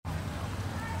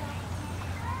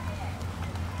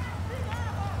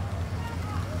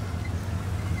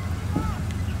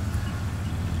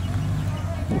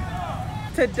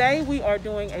Today we are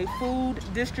doing a food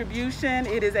distribution.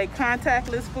 It is a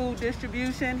contactless food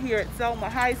distribution here at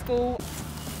Selma High School.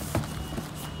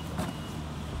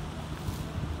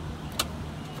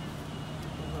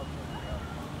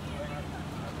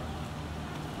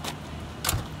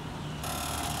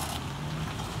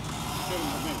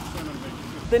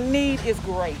 The need is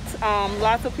great.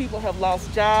 Lots of people have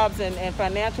lost jobs and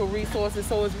financial resources,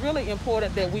 so it's really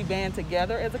important that we band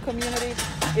together as a community.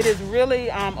 It is really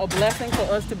a blessing for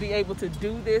us to be able to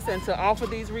do this and to offer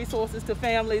these resources to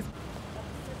families.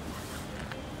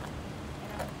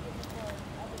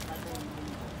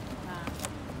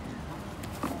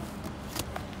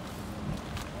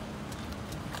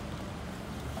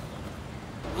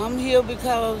 I'm here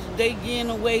because they giving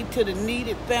away to the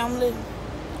needed family.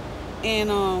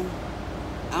 And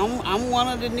I'm one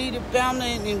of the needed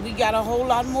family, and we got a whole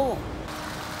lot more.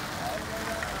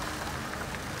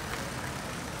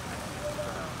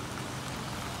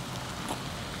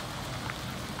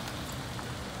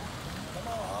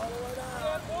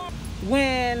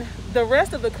 When the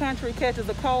rest of the country catches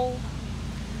a cold,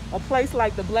 a place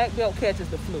like the Black Belt catches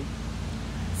the flu.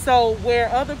 So where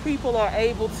other people are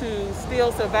able to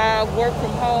still survive, work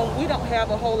from home, we don't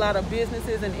have a whole lot of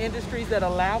businesses and industries that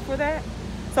allow for that.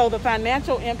 So the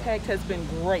financial impact has been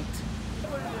great.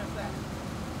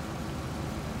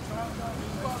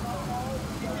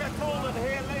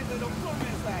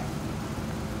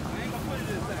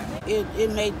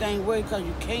 It made things work because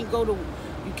you can't go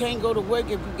to work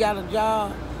if you got a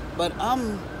job. But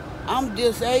I'm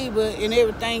disabled and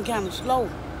everything kind of slow.